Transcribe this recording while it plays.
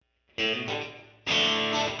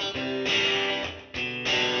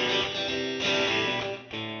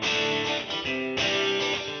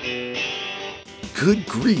Good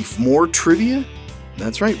grief, more trivia?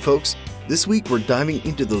 That's right, folks. This week we're diving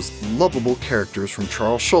into those lovable characters from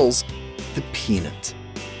Charles Schulz, the Peanuts.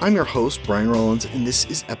 I'm your host, Brian Rollins, and this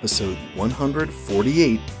is episode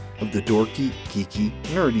 148 of the Dorky, Geeky,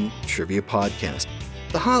 Nerdy Trivia Podcast.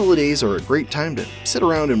 The holidays are a great time to sit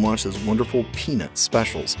around and watch those wonderful Peanut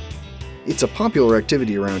specials. It's a popular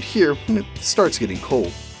activity around here when it starts getting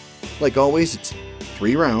cold. Like always, it's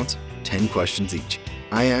 3 rounds, 10 questions each.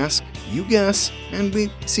 I ask, you guess, and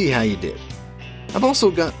we see how you did. I've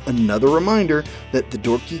also got another reminder that the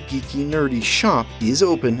Dorky, Geeky, Nerdy shop is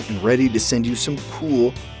open and ready to send you some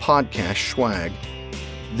cool podcast swag.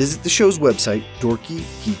 Visit the show's website,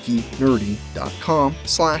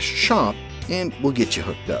 dorkygeekynerdy.com/shop, and we'll get you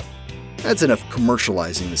hooked up. That's enough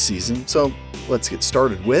commercializing this season, so let's get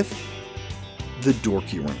started with the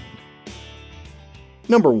Dorky Round.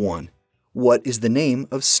 Number 1. What is the name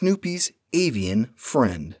of Snoopy's avian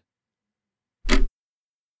friend?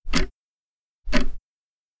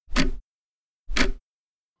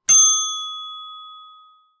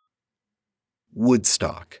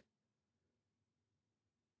 Woodstock.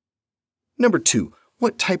 Number 2.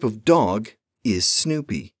 What type of dog is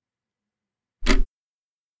Snoopy?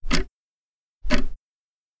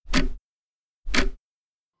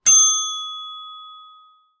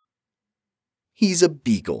 He's a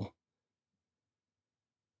beagle.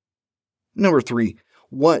 Number 3.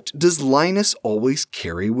 What does Linus always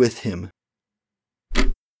carry with him?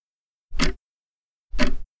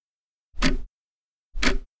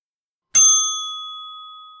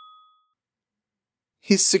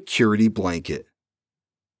 His security blanket.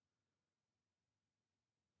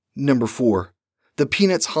 Number 4. The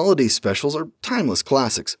Peanuts holiday specials are timeless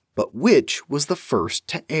classics, but which was the first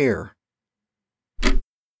to air?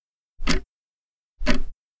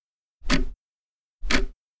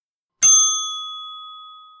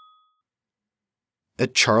 A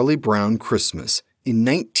Charlie Brown Christmas in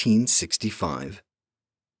 1965.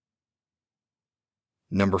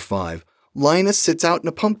 Number 5. Linus sits out in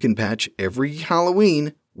a pumpkin patch every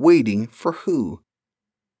Halloween waiting for who?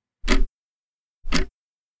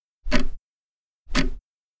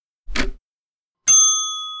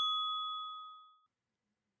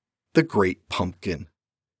 The Great Pumpkin.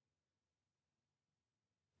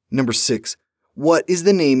 Number 6. What is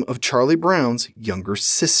the name of Charlie Brown's younger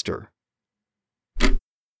sister?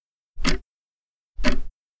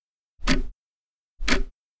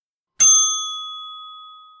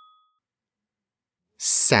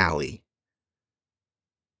 Sally.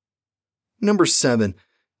 Number 7.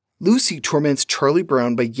 Lucy torments Charlie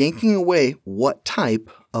Brown by yanking away what type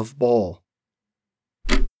of ball?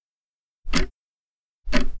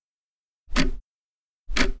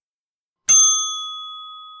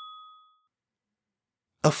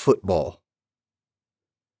 A football.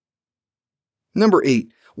 Number 8.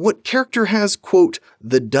 What character has, quote,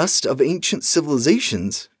 the dust of ancient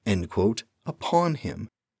civilizations, end quote, upon him?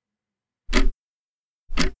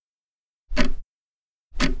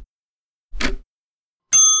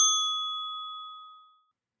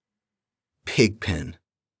 Pigpen.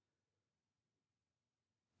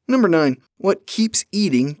 Number 9. What keeps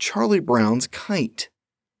eating Charlie Brown's kite?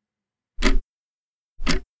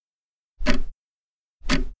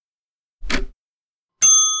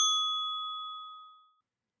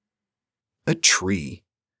 A tree.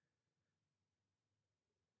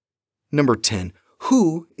 Number 10.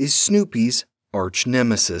 Who is Snoopy's arch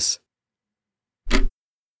nemesis?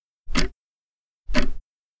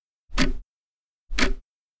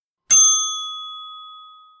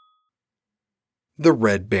 The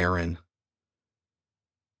Red Baron.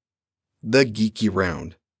 The Geeky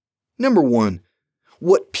Round. Number 1.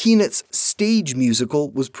 What Peanuts stage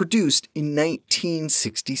musical was produced in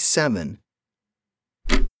 1967?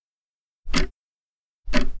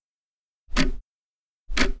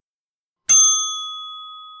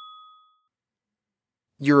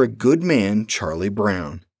 You're a Good Man, Charlie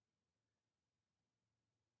Brown.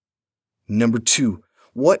 Number 2.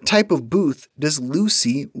 What type of booth does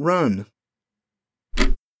Lucy run?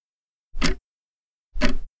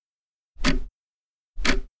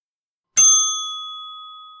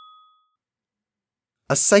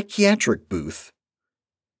 A psychiatric booth.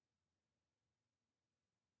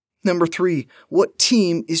 Number 3. What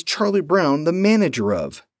team is Charlie Brown the manager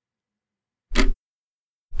of?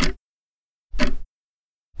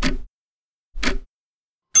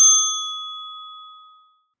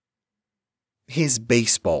 His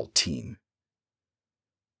baseball team.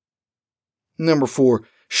 Number 4.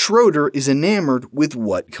 Schroeder is enamored with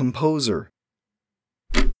what composer?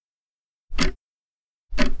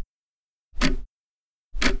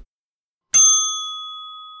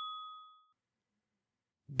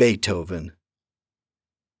 Beethoven.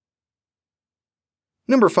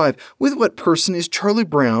 Number 5. With what person is Charlie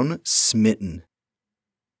Brown smitten?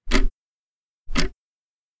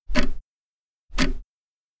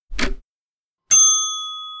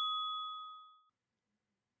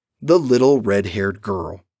 The little red-haired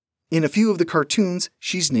girl. In a few of the cartoons,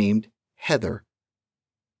 she's named Heather.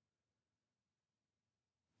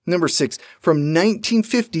 Number 6. From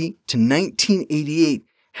 1950 to 1988,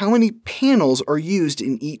 how many panels are used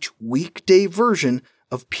in each weekday version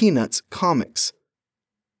of Peanuts comics?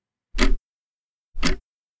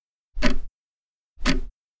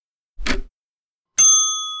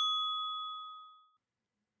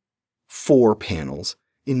 4 panels.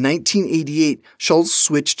 In 1988, Schulz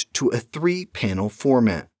switched to a 3-panel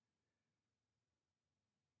format.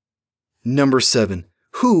 Number 7.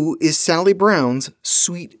 Who is Sally Brown's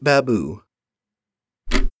Sweet Baboo?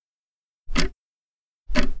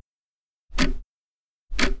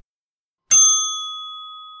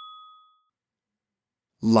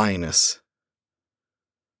 Linus.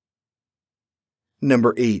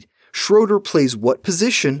 Number 8. Schroeder plays what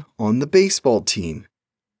position on the baseball team?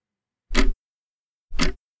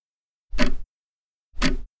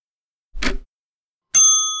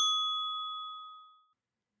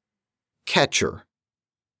 Catcher.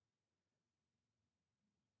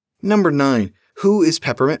 Number 9. Who is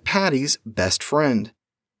Peppermint Patty's best friend?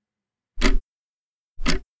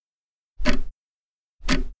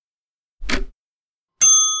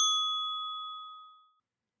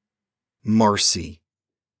 Marcy.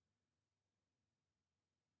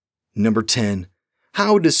 Number 10.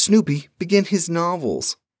 How does Snoopy begin his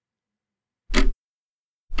novels?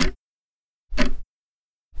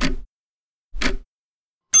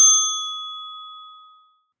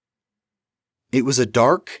 It was a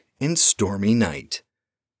dark and stormy night.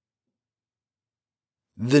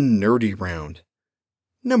 The Nerdy Round.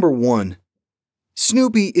 Number 1.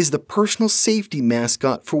 Snoopy is the personal safety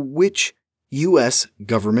mascot for which U.S.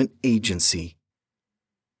 government agency?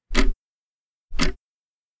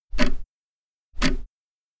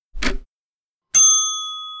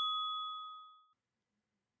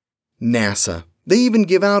 NASA. They even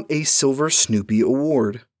give out a Silver Snoopy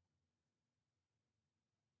Award.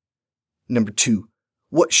 Number 2.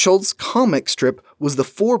 What Schulz comic strip was the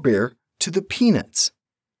forebear to the Peanuts?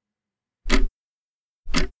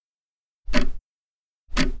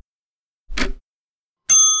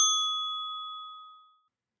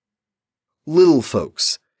 Little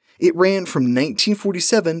Folks. It ran from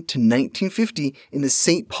 1947 to 1950 in the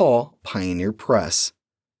St. Paul Pioneer Press.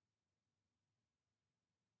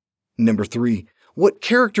 Number 3. What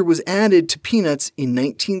character was added to Peanuts in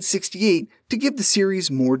 1968 to give the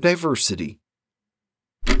series more diversity?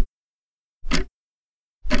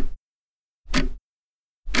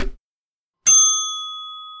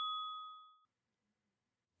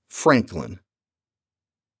 Franklin.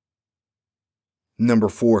 Number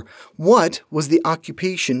 4. What was the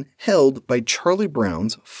occupation held by Charlie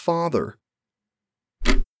Brown's father?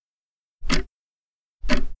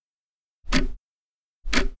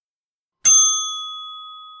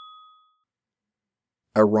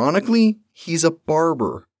 Ironically, he's a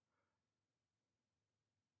barber.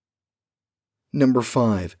 Number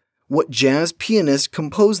 5. What jazz pianist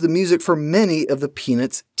composed the music for many of the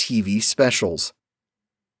Peanuts TV specials?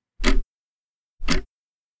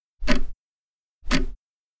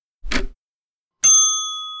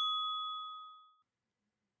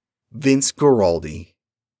 Vince Guaraldi.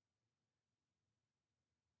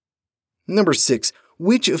 Number 6.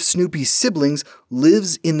 Which of Snoopy's siblings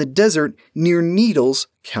lives in the desert near Needles,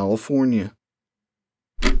 California?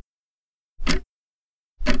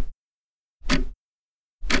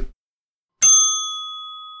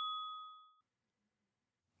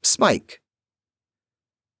 Spike.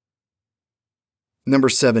 Number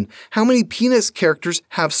 7. How many Peanuts characters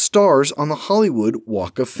have stars on the Hollywood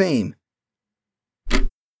Walk of Fame?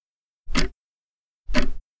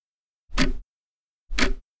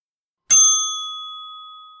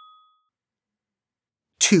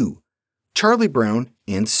 Two. Charlie Brown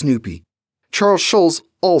and Snoopy. Charles Schulz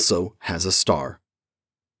also has a star.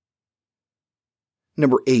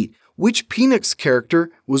 Number 8. Which Peanuts character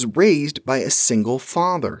was raised by a single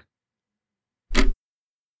father?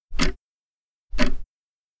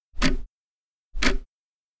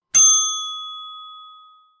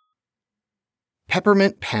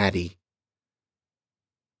 Peppermint Patty.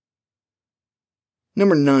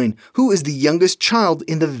 Number 9. Who is the youngest child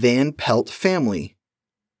in the Van Pelt family?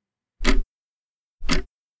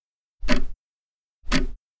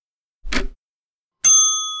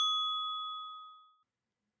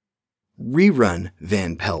 Rerun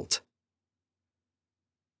Van Pelt.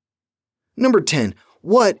 Number 10.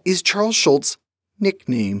 What is Charles Schulz's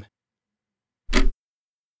nickname?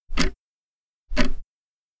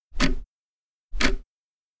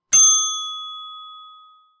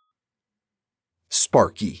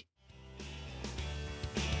 Sparky.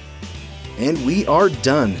 And we are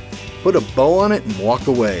done. Put a bow on it and walk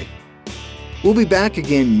away. We'll be back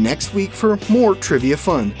again next week for more trivia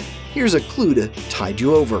fun. Here's a clue to tide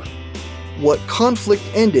you over. What conflict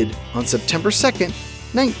ended on September 2nd,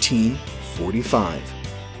 1945?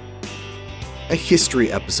 A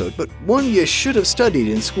history episode, but one you should have studied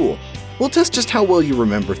in school. We'll test just how well you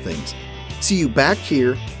remember things. See you back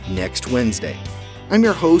here next Wednesday. I'm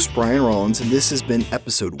your host, Brian Rollins, and this has been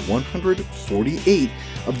episode 148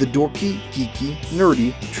 of the Dorky, Geeky,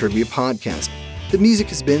 Nerdy Trivia Podcast. The music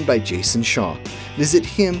has been by Jason Shaw. Visit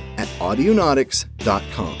him at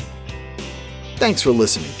audionautics.com. Thanks for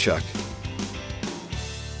listening, Chuck.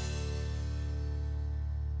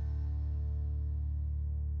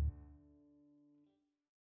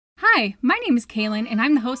 Hi, my name is Kaylin, and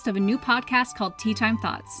I'm the host of a new podcast called Tea Time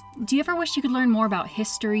Thoughts. Do you ever wish you could learn more about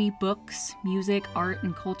history, books, music, art,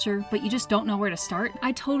 and culture, but you just don't know where to start?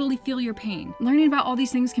 I totally feel your pain. Learning about all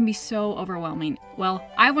these things can be so overwhelming. Well,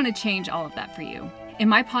 I want to change all of that for you. In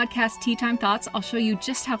my podcast, Tea Time Thoughts, I'll show you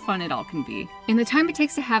just how fun it all can be. In the time it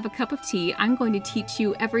takes to have a cup of tea, I'm going to teach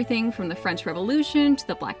you everything from the French Revolution to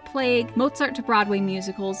the Black Plague, Mozart to Broadway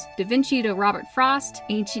musicals, Da Vinci to Robert Frost,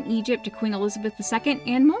 ancient Egypt to Queen Elizabeth II,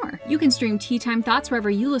 and more. You can stream Tea Time Thoughts wherever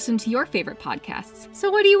you listen to your favorite podcasts. So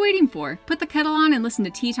what are you waiting for? Put the kettle on and listen to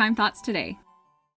Tea Time Thoughts today.